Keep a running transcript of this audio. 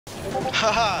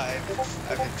Haha,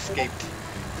 I've escaped.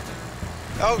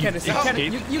 Oh,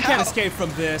 You can't escape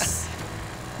from this.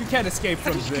 You can't escape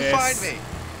from this. How did you find me?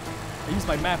 I use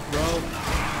my map, bro.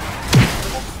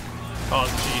 Oh,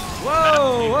 jeez.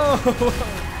 Whoa, whoa.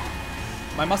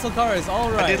 My muscle car is all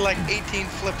right. I did like 18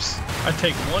 flips. I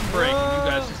take one break and you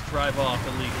guys just drive off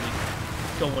illegally.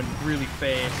 Going really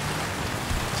fast.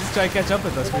 Just try to catch up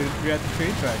with us. We're at the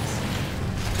train tracks.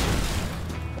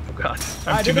 Oh god.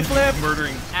 I did a flip.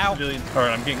 Murdering civilians.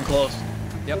 Alright, I'm getting close.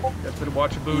 Yep. Got to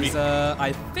watch your booty. He's,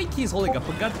 I think he's holding up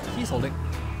a gun. He's holding.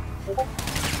 Oh.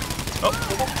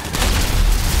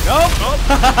 Nope.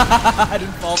 Oh. I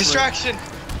didn't fall. Distraction.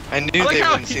 I knew they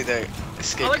wouldn't see their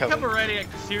escape I like coming. how Veratiac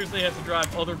seriously has to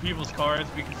drive other people's cars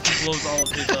because he blows all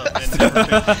of his up and never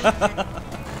finishes.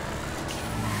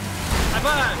 High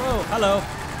five! Whoa, hello.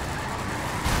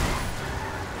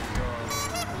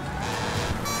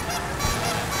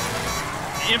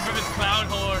 The infamous clown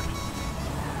horde.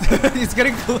 He's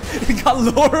getting he got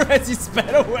lower as he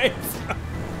sped away.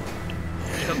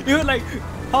 He was like,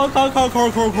 honk, honk, honk,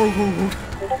 honk, honk, honk, honk.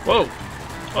 Whoa.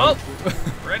 Well,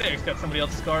 Veratiac's got somebody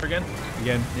else's car again.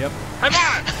 Again, yep. High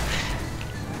five!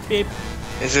 Beep.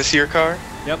 Is this your car?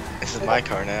 Yep. This is my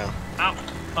car now. Ow.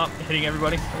 Oh, hitting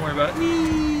everybody. Don't worry about it.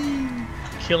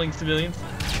 Killing civilians.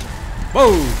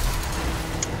 Whoa!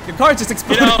 Your car just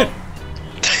exploded. You know,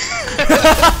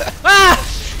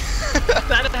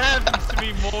 that happens to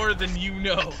me more than you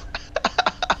know.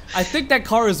 I think that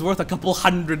car is worth a couple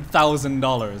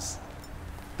 $100,000.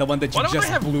 The one that you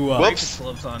just blew up. Whoops.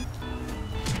 Gloves on.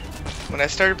 When I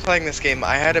started playing this game,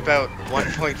 I had about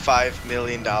 $1.5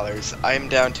 million. I am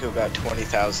down to about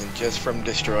 20,000 just from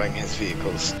destroying his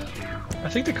vehicles. I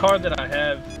think the car that I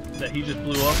have that he just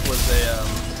blew up was a.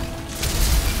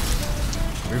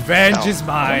 Revenge is I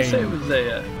mine. say it was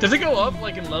a. Does it go up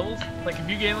like in levels? Like if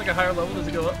you gain like a higher level, does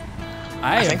it go up?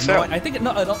 I think so. I think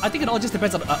it all just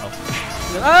depends on.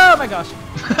 Oh my gosh.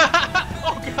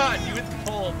 Oh god, you hit the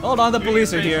pole. Hold on, the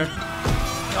police are here.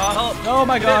 Oh, Oh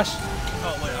my gosh.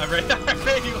 Oh wait, I ran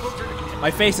you over again. My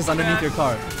face is underneath your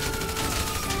car.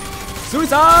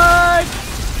 Suicide!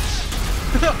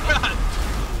 Oh god.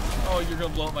 Oh, you're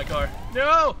gonna blow up my car.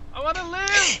 No! I wanna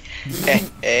live!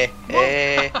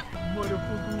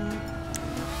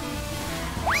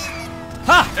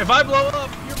 Ha! If I blow up,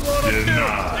 you're blowing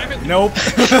up too! Nope.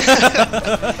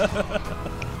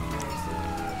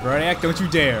 Veratiac, don't you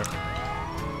dare.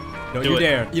 Don't you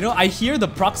dare. You know, I hear the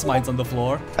prox mines on the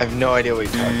floor. I have no idea what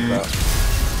you're talking about.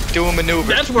 Do a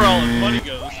maneuver. That's where all his money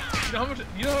goes. You know how much?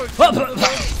 You know how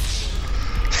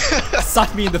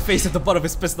Sucked me in the face with the butt of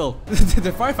his pistol.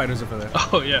 The firefighters over there.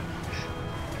 Oh yeah.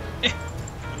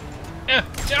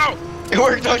 No! It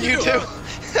worked on you too.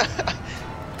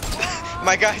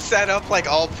 My guy sat up like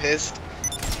all pissed.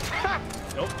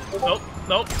 Nope, nope,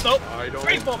 nope, nope. I don't.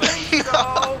 Baseball bat.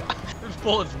 No! There's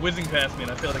bullets whizzing past me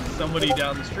and I feel like somebody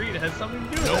down the street has something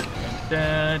to do with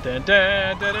it.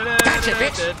 Gotcha,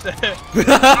 bitch.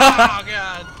 Oh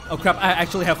god. Oh crap, I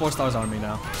actually have 4 stars on me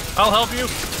now. I'll help you.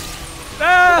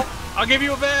 Ah! I'll give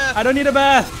you a bath. I don't need a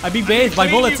bath. I'm being bathed by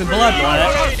bullets and blood.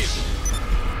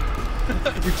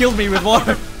 You killed me with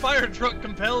water. Fire truck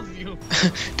compels you.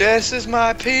 This is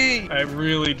my pee. I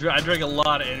really I drank a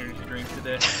lot of energy drinks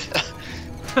today.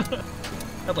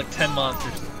 Had like 10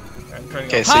 monsters. I'm trying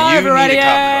to Okay, go. so Hi, you need a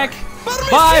Veratiac. cop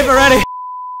car. Bye, Veratiac.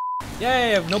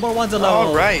 Yay, no more ones at level.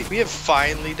 All right, we have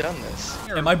finally done this.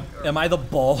 Am I the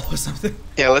ball or something?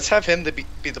 Yeah, let's have him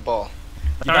be the ball.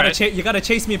 You gotta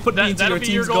chase me and put me into That'll your be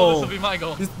team's your goal. This will be my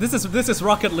goal. This is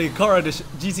Rocket League Car Edition,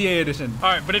 GTA Edition. All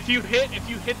right, but if you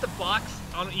hit the box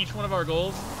on each one of our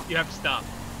goals, you have to stop.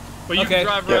 But you can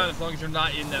drive around as long as you're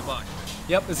not in that box.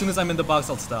 Yep, as soon as I'm in the box,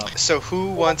 I'll stop. So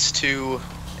who wants to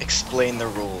explain the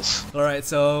rules? All right,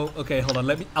 so okay, hold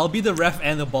on. I'll be the ref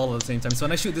and the ball at the same time. So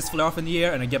when I shoot this flare off in the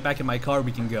air and I get back in my car,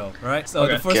 we can go. All right. So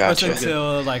the first person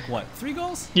to like what? 3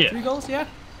 goals? Yeah. 3 goals? Yeah.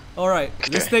 All right.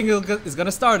 Okay. This thing is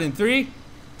gonna start in 3,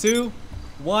 2,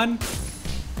 1.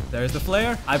 There's the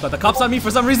flare. I've got the cops on me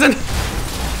for some reason.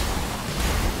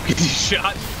 You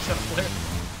shot the flare.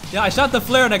 Yeah, I shot the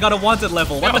flare and I got a wanted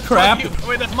level. What the crap?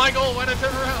 Wait, that's my goal. Why'd I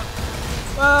turn around?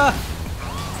 No!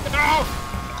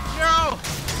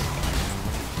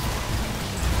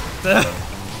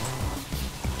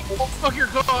 Fuck your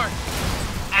car!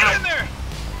 Get in there!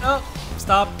 Oh,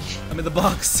 stop. I'm in the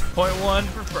box. Point 1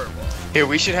 for Furball. Here,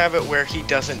 we should have it where he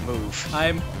doesn't move.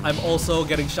 I'm also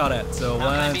getting shot at. So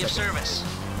How can I be of service?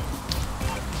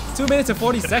 2 minutes and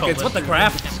 40 seconds. What the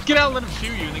crap? Just get out and let him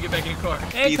shoot you and then get back in your car.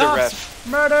 Hey, Be the cops! ref.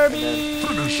 Murder me!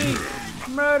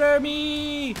 Murder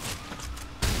me!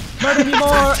 Murder me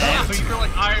more! So you feel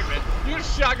like Iron Man. You get a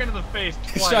shotgun to the face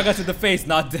twice. Shotgun to the face,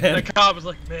 not dead. And the cop was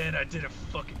like, man, I did a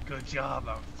fucking good job.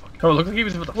 Oh, it looks like he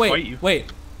was about to fight you.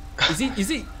 Wait. Is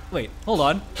he, wait, hold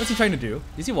on. What's he trying to do?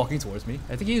 Is he walking towards me?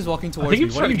 I think he's walking towards me.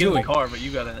 What are you doing? In the car, but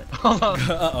you got in it. Hold on.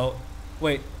 Uh-oh.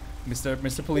 Wait,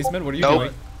 Mr. Policeman, what are you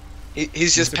doing?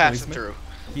 He's just passing through.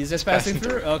 He's just passing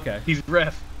through? Okay. He's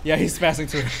ref. Yeah, he's passing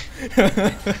through.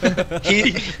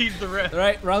 He's the ref.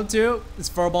 Alright, round 2. It's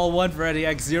Furball 1,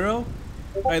 Veratiac 0.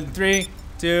 Alright, 3,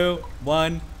 2,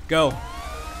 1, go.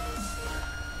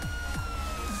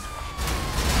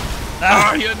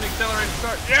 Ah, he had an accelerated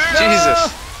start. Yeah!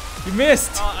 Jesus. You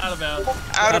missed. Oh, out of bounds.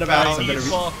 Out of bounds.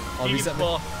 I'll reset.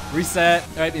 Reset.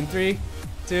 Alright, in 3,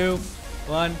 2,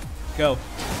 1, go.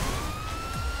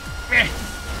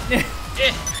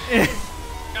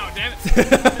 Oh, damn it.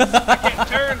 I can't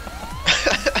turn.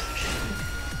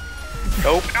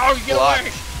 Nope. Oh, you get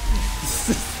away.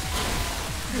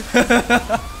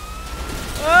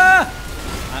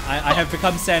 I have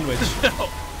become sandwich.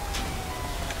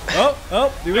 No.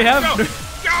 Oh, do we have? Go.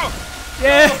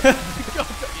 Yeah. Go.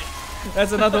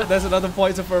 That's another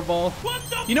point to Furball.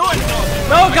 You know what?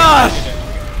 Oh gosh!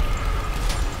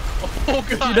 Oh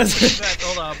god. He doesn't.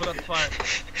 Hold on, I'll put out the fire.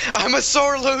 I'm a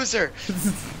sore loser.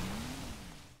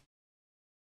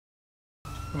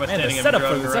 Man, the setup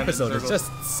for this episode is just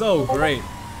so great.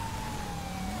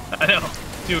 I know.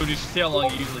 Dude, you should see how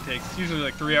long it usually takes. It's usually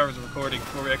like 3 hours of recording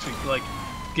before we actually like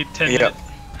get 10 minutes.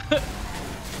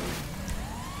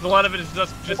 A lot of it is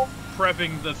just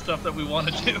prepping the stuff that we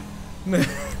want to do.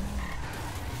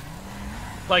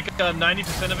 Like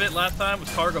 90% of it last time was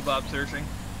cargo bob searching,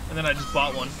 and then I just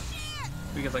bought one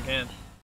because I can.